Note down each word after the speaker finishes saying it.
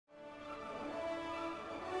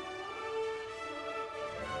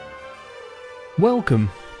Welcome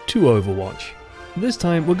to Overwatch. This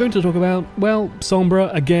time we're going to talk about, well,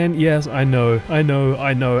 Sombra again. Yes, I know,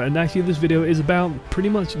 and actually this video is about pretty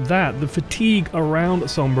much that, the fatigue around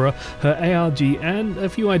Sombra, her ARG, and a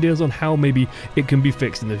few ideas on how maybe it can be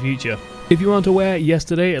fixed in the future. If you aren't aware,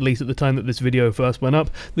 yesterday, at least at the time that this video first went up,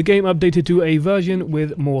 the game updated to a version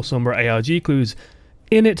with more Sombra ARG clues.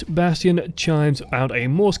 In it, Bastion chimes out a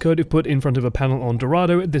Morse code if put in front of a panel on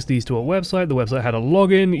Dorado. This leads to a website. The website had a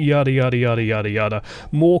login, yada yada yada yada yada.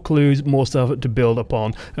 More clues, more stuff to build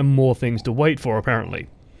upon, and more things to wait for, apparently.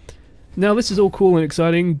 Now, this is all cool and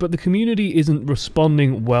exciting, but the community isn't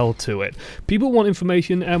responding well to it. People want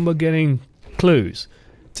information and we're getting clues.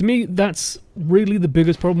 To me, that's really the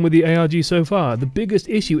biggest problem with the ARG so far. The biggest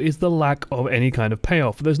issue is the lack of any kind of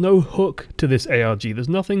payoff. There's no hook to this ARG. There's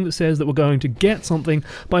nothing that says that we're going to get something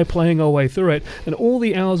by playing our way through it, and all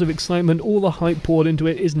the hours of excitement, all the hype poured into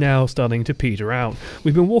it is now starting to peter out.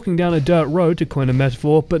 We've been walking down a dirt road, to coin a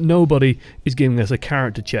metaphor, but nobody is giving us a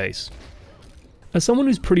carrot to chase. As someone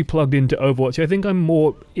who's pretty plugged into Overwatch, I think I'm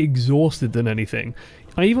more exhausted than anything.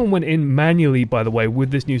 I even went in manually, by the way,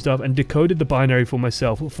 with this new stuff and decoded the binary for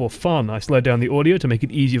myself for fun. I slowed down the audio to make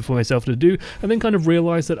it easier for myself to do, and then kind of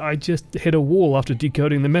realized that I just hit a wall after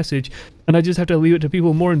decoding the message, and I just have to leave it to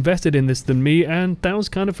people more invested in this than me, and that was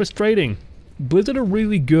kind of frustrating. Blizzard are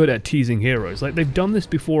really good at teasing heroes. Like, they've done this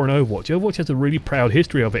before in Overwatch. Overwatch has a really proud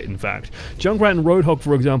history of it, in fact. Junkrat and Roadhog,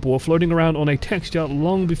 for example, were floating around on a text chart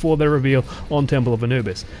long before their reveal on Temple of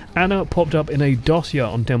Anubis. Ana popped up in a dossier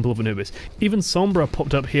on Temple of Anubis. Even Sombra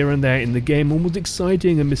popped up here and there in the game and was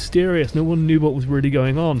exciting and mysterious. No one knew what was really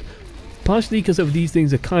going on. Partially because of these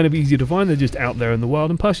things are kind of easy to find, they're just out there in the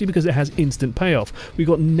world, and partially because it has instant payoff. We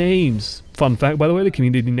got names. Fun fact, by the way, the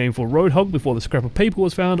community name for Roadhog before the scrap of paper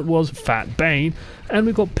was found was Fat Bane, and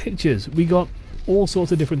we got pictures. We got all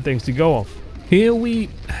sorts of different things to go off. Here we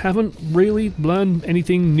haven't really learned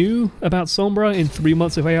anything new about Sombra in 3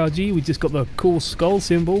 months of ARG. We just got the cool skull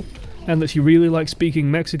symbol, and that she really likes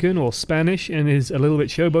speaking Mexican or Spanish and is a little bit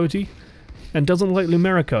showboaty, and doesn't like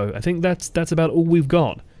Lumerico. I think that's about all we've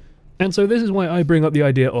got. And so this is why I bring up the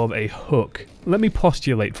idea of a hook. Let me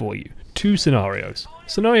postulate for you. 2 scenarios.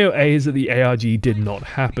 Scenario A is that the ARG did not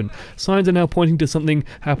happen. Signs are now pointing to something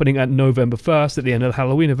happening at November 1st at the end of the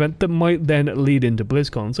Halloween event that might then lead into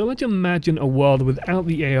BlizzCon. So let's imagine a world without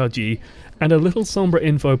the ARG and a little Sombra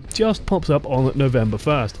info just pops up on November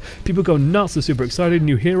 1st. People go nuts, they're super excited,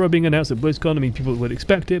 new hero being announced at BlizzCon. I mean, people would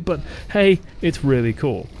expect it, but hey, it's really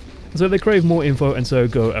cool. So they crave more info and so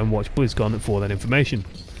go and watch BlizzCon for that information.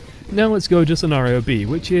 Now let's go to scenario B,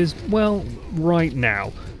 which is, well, right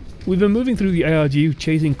now. We've been moving through the ARG,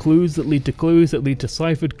 chasing clues that lead to clues, that lead to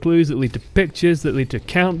ciphered clues, that lead to pictures, that lead to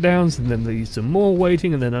countdowns, and then leads to more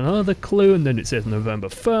waiting, and then another clue, and then it says November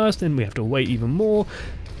 1st, and we have to wait even more.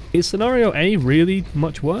 Is scenario A really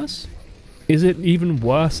much worse? Is it even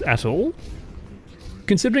worse at all?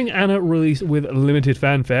 Considering Ana released with limited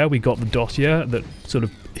fanfare, we got the dossier that sort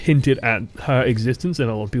of hinted at her existence, and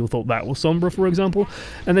a lot of people thought that was Sombra, for example,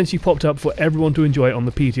 and then she popped up for everyone to enjoy on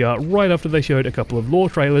the PTR right after they showed a couple of lore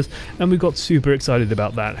trailers, and we got super excited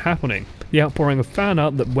about that happening. The outpouring of fan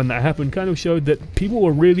art that when that happened kind of showed that people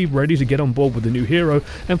were really ready to get on board with the new hero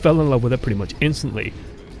and fell in love with it pretty much instantly.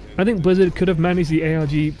 I think Blizzard could have managed the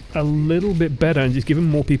ARG a little bit better and just given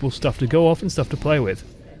more people stuff to go off and stuff to play with.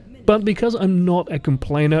 But because I'm not a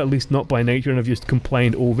complainer, at least not by nature, and I've just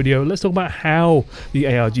complained all video, let's talk about how the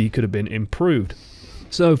ARG could have been improved.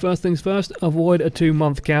 So first things first, avoid a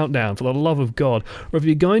 2-month countdown, for the love of God. Or if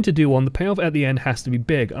you're going to do one, the payoff at the end has to be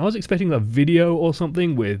big. I was expecting a video or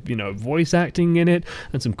something with, you know, voice acting in it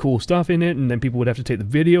and some cool stuff in it, and then people would have to take the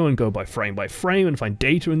video and go by frame and find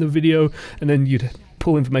data in the video, and then you'd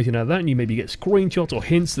pull information out of that, and you maybe get screenshots or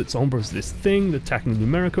hints that Sombra's this thing that's attacking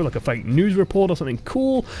Numerico, like a fake news report or something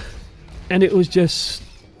cool, and it was just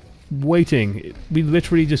waiting. We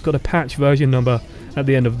literally just got a patch version number at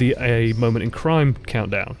the end of the A Moment in Crime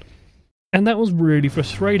countdown. And that was really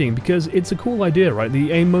frustrating because it's a cool idea, right?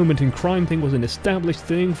 The A Moment in Crime thing was an established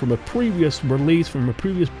thing from a previous release, from a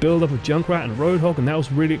previous build-up of Junkrat and Roadhog, and that was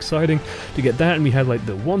really exciting to get that. And we had like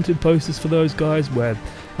the wanted posters for those guys where,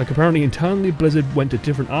 like, apparently internally Blizzard went to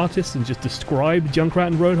different artists and just described Junkrat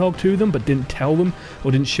and Roadhog to them, but didn't tell them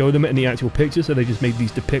or didn't show them any actual pictures, so they just made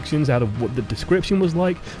these depictions out of what the description was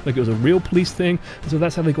like it was a real police thing. And so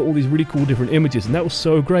that's how they got all these really cool different images, and that was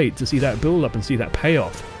so great to see that build up and see that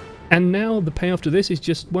payoff. And now the payoff to this is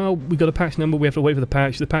just, well, we got a patch number, we have to wait for the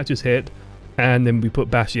patch is hit, and then we put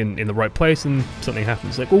Bastion in the right place and something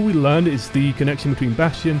happens. Like, all we learned is the connection between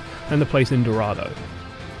Bastion and the place in Dorado.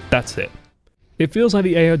 That's it. It feels like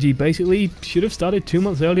the ARG basically should have started 2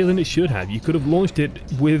 months earlier than it should have. You could have launched it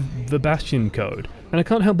with the Bastion code. And I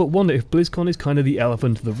can't help but wonder if BlizzCon is kind of the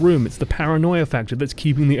elephant in the room. It's the paranoia factor that's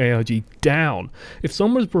keeping the ARG down. If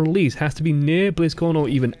Sombra's release has to be near BlizzCon or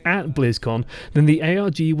even at BlizzCon, then the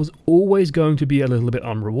ARG was always going to be a little bit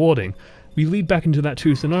unrewarding. We lead back into that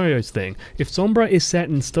two scenarios thing. If Sombra is set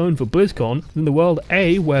in stone for BlizzCon, then the world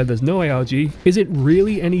A, where there's no ARG, is it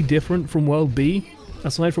really any different from world B?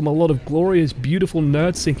 Aside from a lot of glorious, beautiful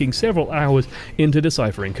nerds sinking several hours into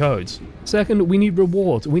deciphering codes. Second, we need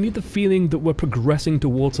rewards. We need the feeling that we're progressing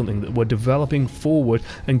towards something, that we're developing forward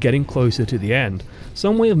and getting closer to the end.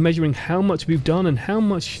 Some way of measuring how much we've done and how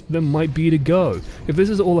much there might be to go. If this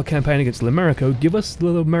is all a campaign against Limerico, give us the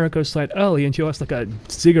Limerico site early and show us like a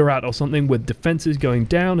ziggurat or something with defenses going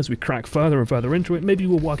down as we crack further and further into it. Maybe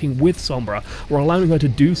we're working with Sombra or allowing her to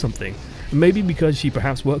do something. Maybe because she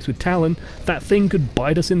perhaps works with Talon, that thing could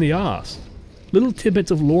bite us in the arse. Little tidbits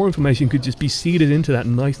of lore information could just be seeded into that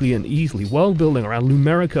nicely and easily. World building around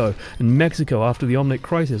Lumerico and Mexico after the Omnic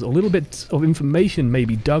Crisis. A little bit of information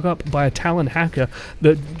maybe dug up by a Talon hacker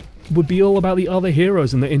that would be all about the other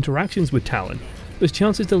heroes and their interactions with Talon. There's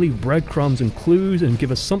chances to leave breadcrumbs and clues and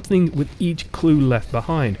give us something with each clue left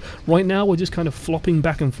behind. Right now we're just kind of flopping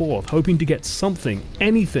back and forth, hoping to get something,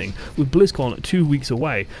 anything, with BlizzCon 2 weeks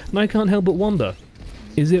away. And I can't help but wonder,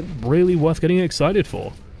 is it really worth getting excited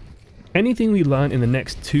for? Anything we learn in the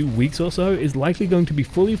next 2 weeks or so is likely going to be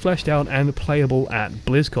fully fleshed out and playable at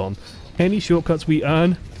BlizzCon. Any shortcuts we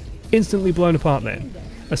earn, instantly blown apart then.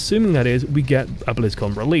 Assuming that is, we get a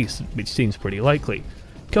BlizzCon release, which seems pretty likely.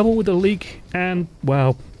 Coupled with the leak, and,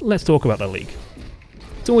 well, let's talk about the leak.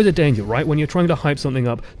 It's always a danger, right, when you're trying to hype something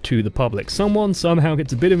up to the public. Someone somehow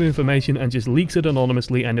gets a bit of information and just leaks it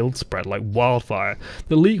anonymously and it'll spread like wildfire.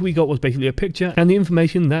 The leak we got was basically a picture and the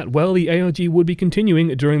information that, well, the ARG would be continuing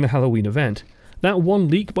during the Halloween event. That one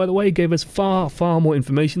leak, by the way, gave us far more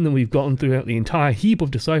information than we've gotten throughout the entire heap of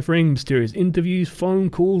deciphering, mysterious interviews, phone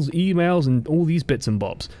calls, emails, and all these bits and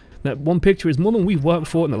bobs. That one picture is more than we've worked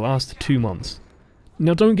for in the last 2 months.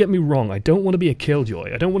 Now don't get me wrong, I don't want to be a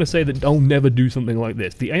killjoy. I don't want to say that I'll never do something like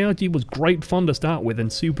this. The ARG was great fun to start with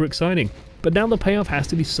and super exciting. But now the payoff has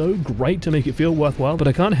to be so great to make it feel worthwhile, but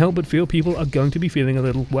I can't help but feel people are going to be feeling a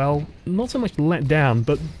little, well, not so much let down,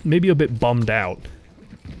 but maybe a bit bummed out.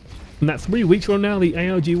 And that 3 weeks from now, the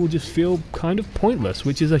ARG will just feel kind of pointless,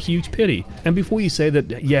 which is a huge pity. And before you say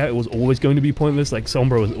that, yeah, it was always going to be pointless, like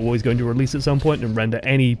Sombra was always going to release at some point and render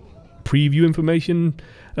any preview information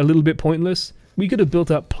a little bit pointless, we could have built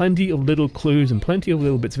up plenty of little clues and plenty of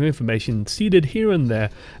little bits of information seeded here and there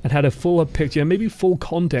and had a fuller picture, maybe full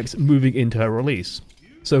context moving into her release.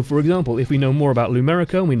 So for example, if we know more about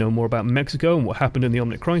Lumerico and we know more about Mexico and what happened in the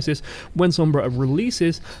Omnic Crisis, when Sombra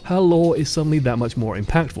releases, her lore is suddenly that much more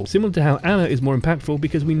impactful. Similar to how Anna is more impactful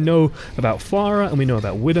because we know about Farah and we know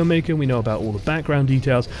about Widowmaker, we know about all the background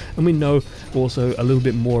details, and we know also a little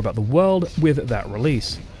bit more about the world with that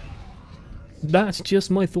release. That's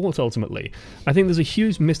just my thoughts ultimately. I think there's a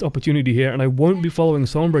huge missed opportunity here and I won't be following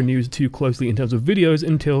Sombra news too closely in terms of videos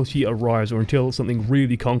until she arrives or until something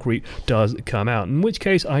really concrete does come out, in which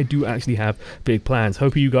case I do actually have big plans.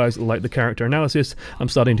 Hope you guys like the character analysis. I'm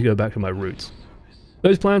starting to go back to my roots.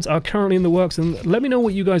 Those plans are currently in the works, and let me know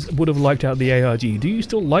what you guys would have liked out of the ARG. Do you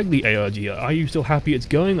still like the ARG? Are you still happy it's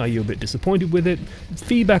going? Are you a bit disappointed with it?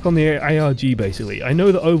 Feedback on the ARG, basically. I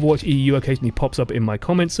know that Overwatch EU occasionally pops up in my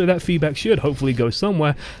comments, so that feedback should hopefully go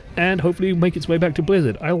somewhere, and hopefully make its way back to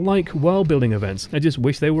Blizzard. I like world-building events. I just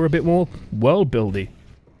wish they were a bit more world-buildy.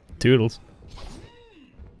 Toodles.